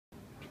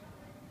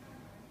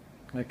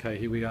Okay,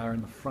 here we are in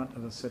the front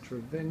of Etc.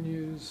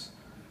 Venues.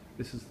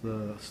 This is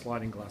the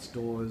sliding glass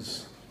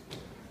doors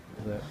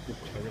that look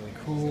really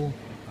cool.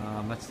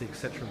 That's the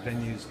Etc.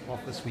 Venues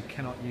office. We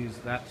cannot use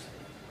that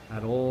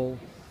at all.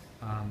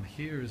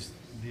 Here is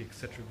the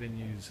Etc.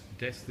 Venues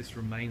desk. This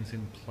remains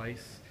in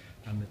place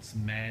and it's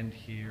manned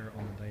here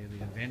on the day of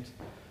the event.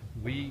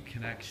 We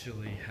can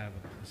actually have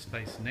a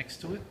space next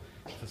to it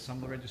for some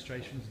of the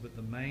registrations, but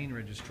the main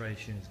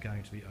registration is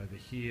going to be over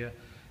here.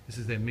 This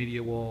is their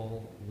media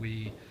wall.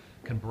 We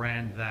can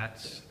brand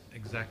that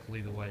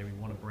exactly the way we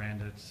want to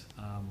brand it,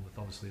 with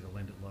obviously the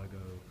Lend It logo,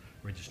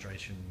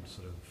 registration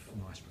sort of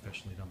nice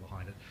professionally done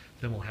behind it.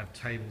 Then we'll have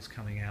tables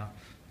coming out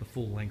the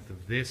full length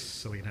of this,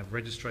 so we can have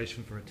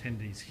registration for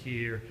attendees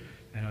here,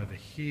 and over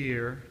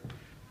here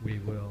we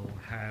will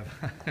have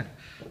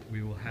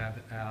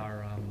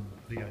our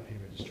VIP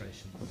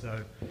registration. So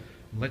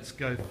let's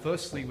go.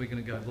 Firstly, we're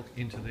going to go look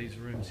into these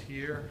rooms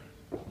here.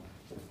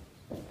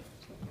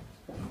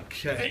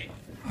 Okay,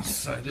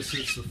 so this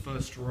is the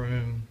first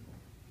room.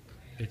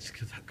 It's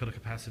got a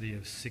capacity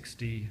of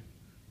 60,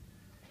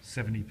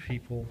 70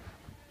 people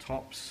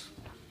tops,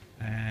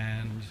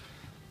 and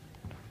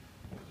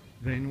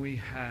then we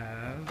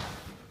have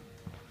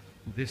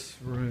this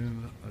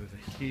room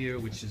over here,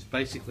 which is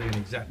basically an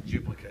exact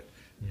duplicate.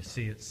 And you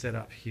see it set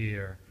up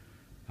here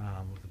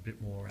with a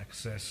bit more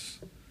access.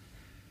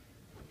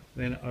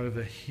 Then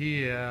over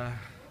here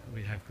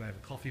we have a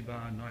coffee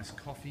bar, nice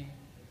coffee,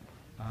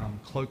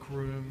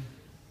 cloakroom,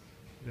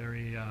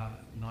 very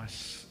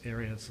nice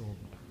area. It's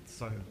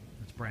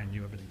brand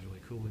new, everything's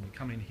really cool. And you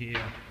come in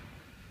here,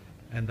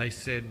 and they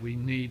said we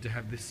need to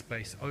have this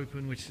space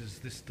open, which is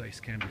this space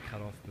can be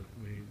cut off, but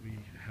we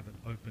have it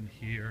open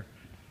here.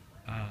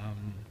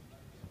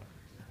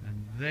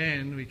 And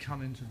then we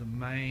come into the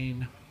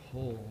main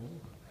hall,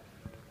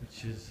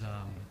 which is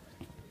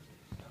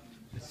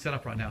it's set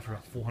up right now for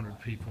about 400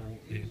 people.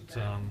 You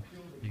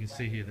can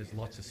see here there's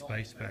lots of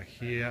space back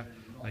here.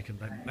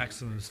 The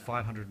maximum is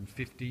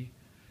 550,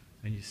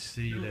 and you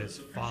see there's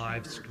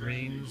 5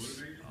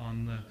 screens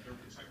on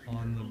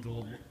the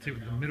door.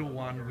 The middle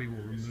one we will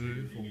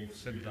remove, or we'll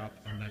set it up,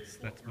 and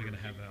we're going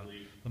to have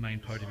the main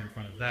podium in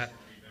front of that.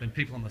 Then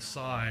people on the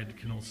side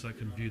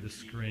can view the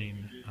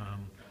screen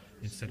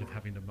instead of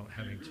having to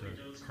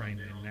crane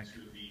their neck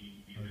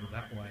over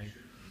that way.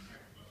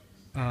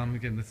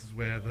 Again, this is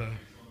where the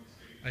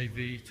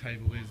AV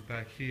table is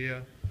back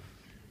here.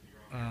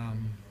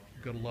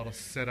 Got a lot of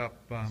setup.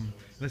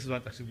 This is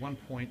actually one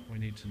point we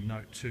need to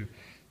note too.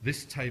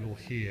 This table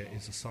here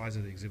is the size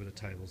of the exhibitor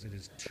tables. It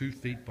is 2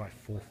 feet by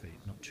 4 feet,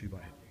 not 2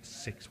 by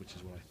 6, which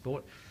is what I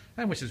thought,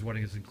 and which is what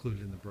is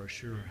included in the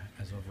brochure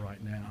as of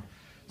right now.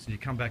 So you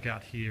come back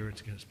out here,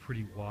 it's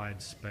pretty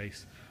wide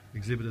space.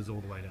 Exhibitors all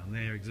the way down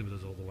there,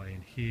 exhibitors all the way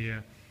in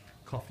here,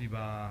 coffee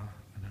bar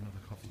and another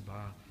coffee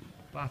bar,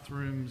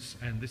 bathrooms,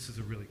 and this is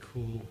a really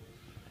cool,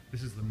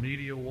 this is the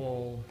media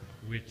wall,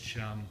 which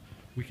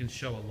we can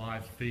show a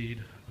live feed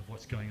of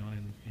what's going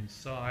on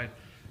inside,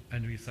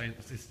 and we say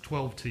there's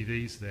 12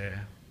 TVs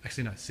there,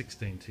 actually no,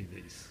 16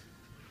 TVs.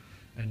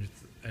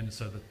 And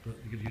so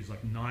you could use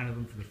like 9 of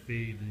them for the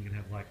feed, and you can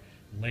have like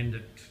Lend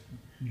It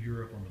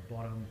Europe on the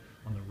bottom.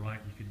 On the right,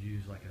 you could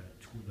use like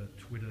the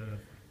Twitter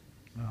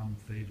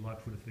feed,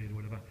 live Twitter feed or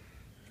whatever.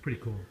 It's pretty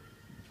cool.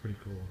 It's pretty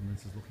cool. And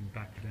this is looking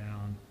back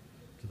down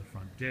to the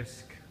front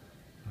desk.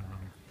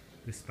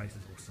 This space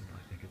is awesome.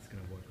 I think it's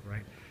going to work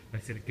great. They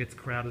said it gets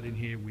crowded in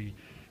here. We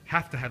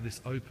have to have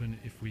this open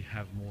if we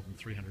have more than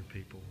 300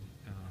 people,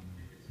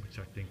 which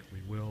I think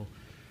we will.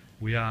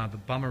 The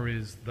bummer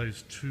is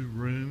those 2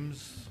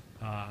 rooms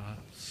are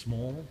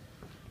small.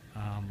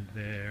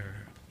 They're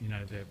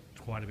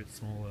quite a bit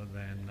smaller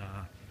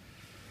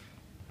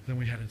than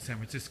we had in San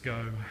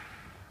Francisco,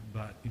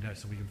 but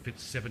so we can fit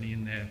 70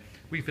 in there.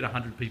 We can fit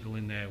 100 people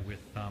in there with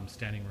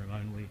standing room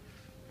only,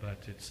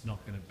 but it's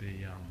not going to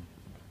be.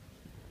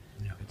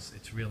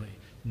 It's really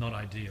not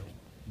ideal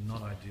at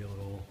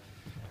all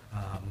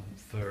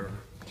for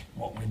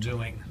what we're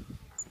doing.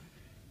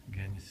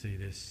 Again, you see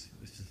this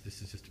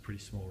is just a pretty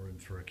small room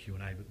for a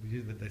Q&A,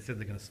 but they said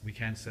we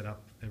can set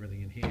up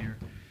everything in here,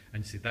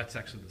 and you see that's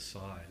actually the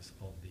size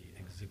of the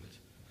exhibit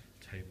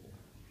table.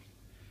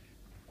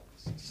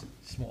 It's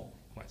small,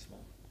 quite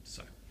small.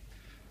 So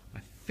I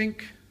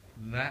think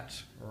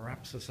that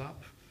wraps us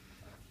up.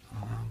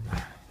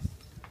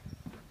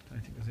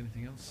 Don't think there's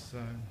anything else. So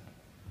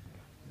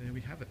there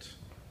we have it.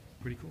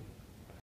 Pretty cool.